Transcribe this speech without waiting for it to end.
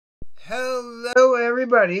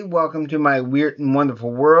everybody. Welcome to my weird and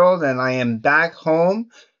wonderful world, and I am back home.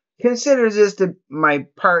 Consider this my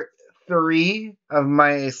part three of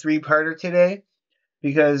my three-parter today,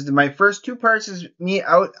 because my first two parts is me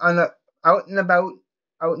out and about, out and about,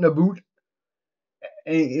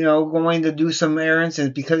 and going to do some errands.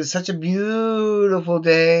 And because it's such a beautiful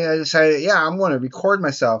day, I decided, yeah, I'm going to record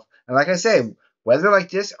myself. And like I say, weather like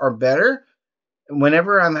this or better,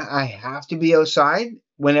 whenever I have to be outside,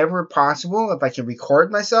 whenever possible, if I can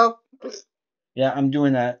record myself, yeah, I'm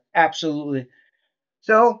doing that. Absolutely.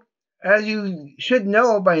 So, as you should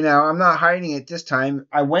know by now, I'm not hiding it this time.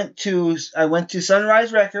 I went to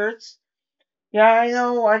Sunrise Records. Yeah, I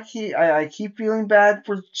know. I keep feeling bad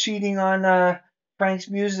for cheating on Frank's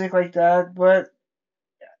music like that, but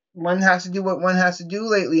one has to do what one has to do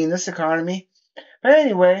lately in this economy. But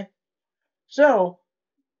anyway, so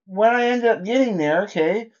when I ended up getting there,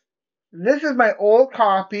 okay, this is my old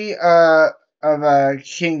copy of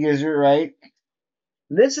King Gizzard, right?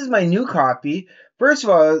 This is my new copy. First of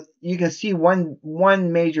all, you can see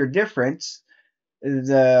one major difference.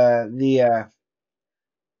 The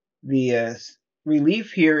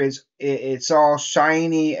relief here is it's all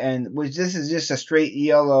shiny, and which this is just a straight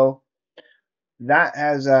yellow. That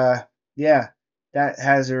has a yeah, that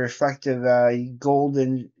has a reflective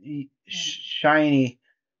golden shiny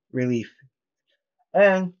relief.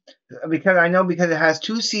 And because it has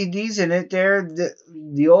two CDs in it there,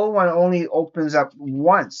 the old one only opens up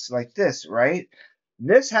once like this, right?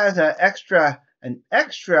 This has an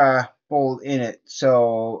extra fold in it,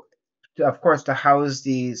 so of course to house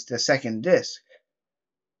the second disc.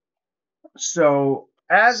 So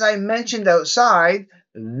as I mentioned outside,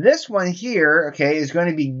 this one here, okay, is going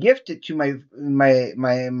to be gifted to my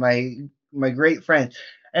great friend.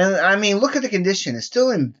 And I mean, look at the condition; it's still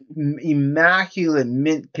in immaculate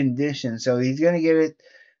mint condition. So he's going to get it.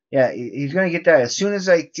 Yeah, he's going to get that as soon as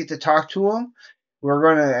I get to talk to him.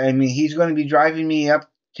 I mean, he's going to be driving me up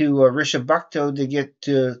to Rishabukto to get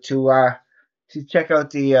to check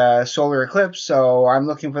out the solar eclipse. So I'm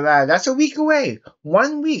looking for that. That's a week away.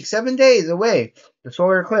 1 week, 7 days away. The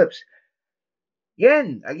solar eclipse.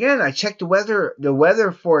 Again, I checked the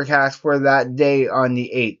weather forecast for that day on the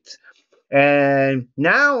 8th. And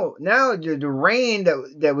now the rain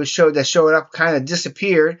that showed up kind of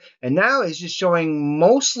disappeared, and now it's just showing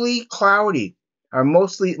mostly cloudy, or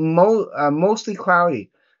mostly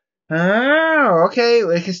cloudy. Oh, okay.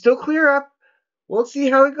 It can still clear up. We'll see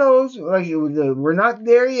how it goes. Like we're not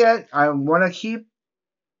there yet.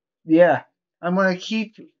 Yeah, I'm gonna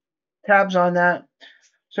keep tabs on that.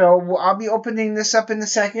 So I'll be opening this up in a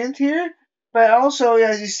second here. But also,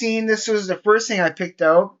 as you've seen, this was the first thing I picked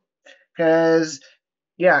out because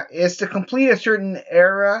yeah, it's to complete a certain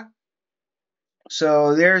era.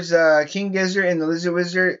 So there's King Gizzard and the Lizard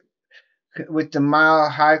Wizard with the Mile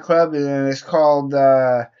High Club, and it's called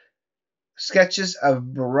Sketches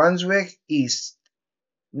of Brunswick East,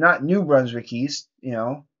 not New Brunswick East,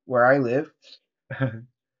 where I live.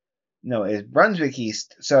 No, it's Brunswick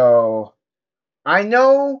East. So I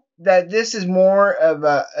know that this is more of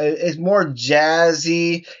is more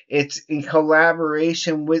jazzy. It's in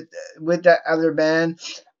collaboration with that other band.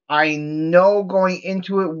 I know going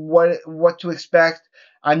into it what to expect.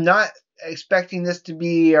 I'm not expecting this to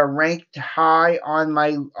be ranked high on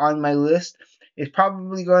my list. It's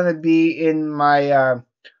probably going to be in my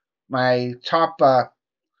top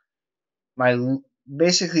my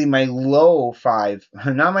basically my low five,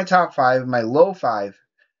 not my top five, my low five.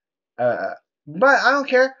 Uh, but I don't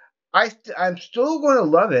care. I'm still going to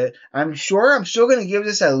love it. I'm sure I'm still going to give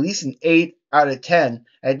this at least an 8 out of 10.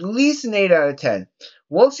 At least an 8 out of 10.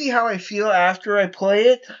 We'll see how I feel after I play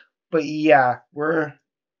it. But yeah, we'll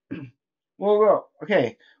go.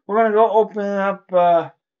 Okay, we're gonna go open up.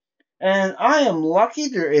 And I am lucky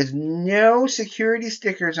there is no security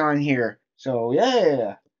stickers on here. So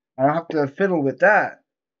yeah, I don't have to fiddle with that.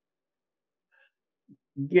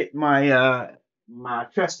 Get my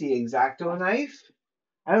trusty X-Acto knife.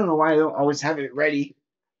 I don't know why I don't always have it ready.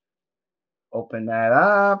 Open that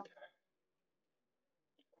up.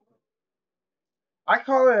 I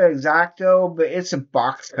call it X-Acto, but it's a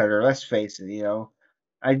box cutter. Let's face it.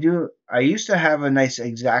 I used to have a nice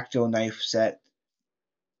X-Acto knife set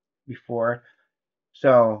before.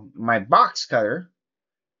 So my box cutter.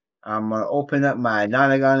 I'm gonna open up my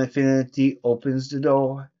Nonagon Infinity. Opens the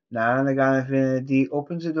door. Nonagon Infinity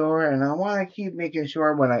opens the door, and I want to keep making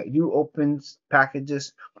sure when I do open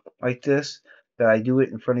packages like this that I do it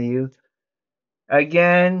in front of you.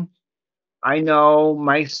 Again, I know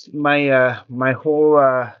my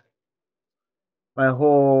whole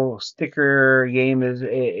sticker game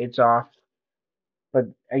it's off. But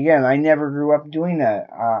again, I never grew up doing that.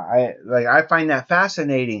 I find that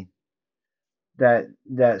fascinating that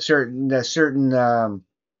certain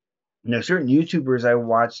YouTubers I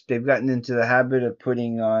watch, they've gotten into the habit of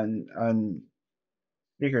putting on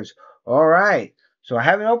speakers. All right, so I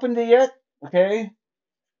haven't opened it yet. Okay,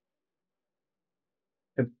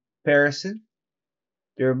 comparison.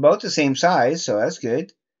 They're about the same size, so that's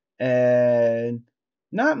good. And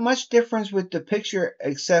not much difference with the picture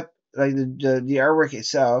except like the artwork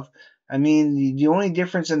itself. I mean, the only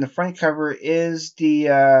difference in the front cover is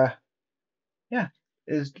yeah,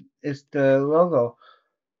 is is the logo.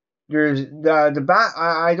 There's the back.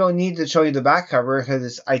 I don't need to show you the back cover because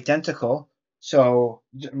it's identical. So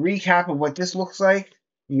recap of what this looks like.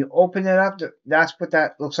 You open it up. That's what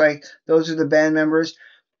that looks like. Those are the band members.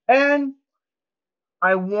 And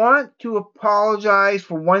I want to apologize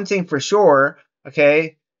for one thing for sure.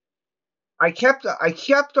 Okay, I kept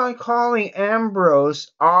on calling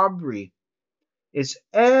Ambrose Aubrey. It's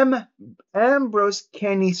Ambrose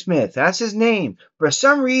Kenny Smith. That's his name. For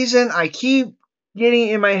some reason, I keep getting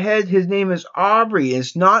in my head his name is Aubrey.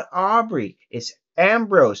 It's not Aubrey. It's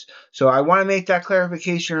Ambrose. So I want to make that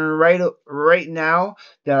clarification right now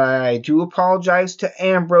that I do apologize to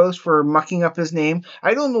Ambrose for mucking up his name.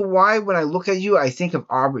 I don't know why when I look at you I think of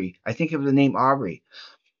Aubrey. I think of the name Aubrey.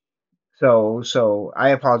 So I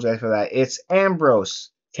apologize for that. It's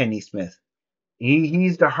Ambrose Kenny Smith.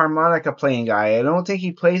 He's the harmonica playing guy. I don't think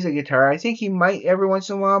he plays the guitar. I think he might every once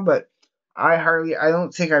in a while, but I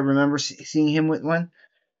don't think I remember seeing him with one.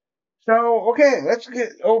 So okay, let's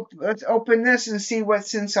open this and see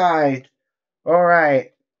what's inside. All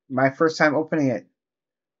right, my first time opening it.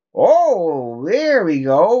 Oh, there we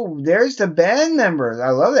go. There's the band members. I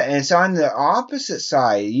love that, and it's on the opposite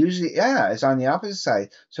side. Usually, yeah, it's on the opposite side.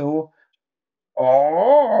 So,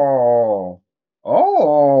 oh,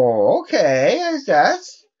 okay,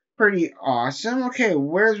 that's pretty awesome. Okay,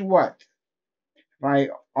 where's what?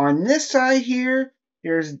 On this side here,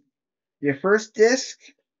 there's the first disc.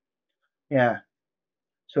 Yeah.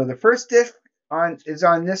 So the first disc is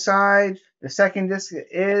on this side. The second disc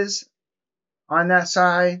is on that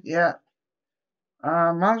side. Yeah.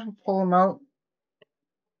 Might as well pull them out.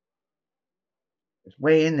 It's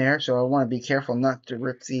way in there, so I want to be careful not to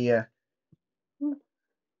rip the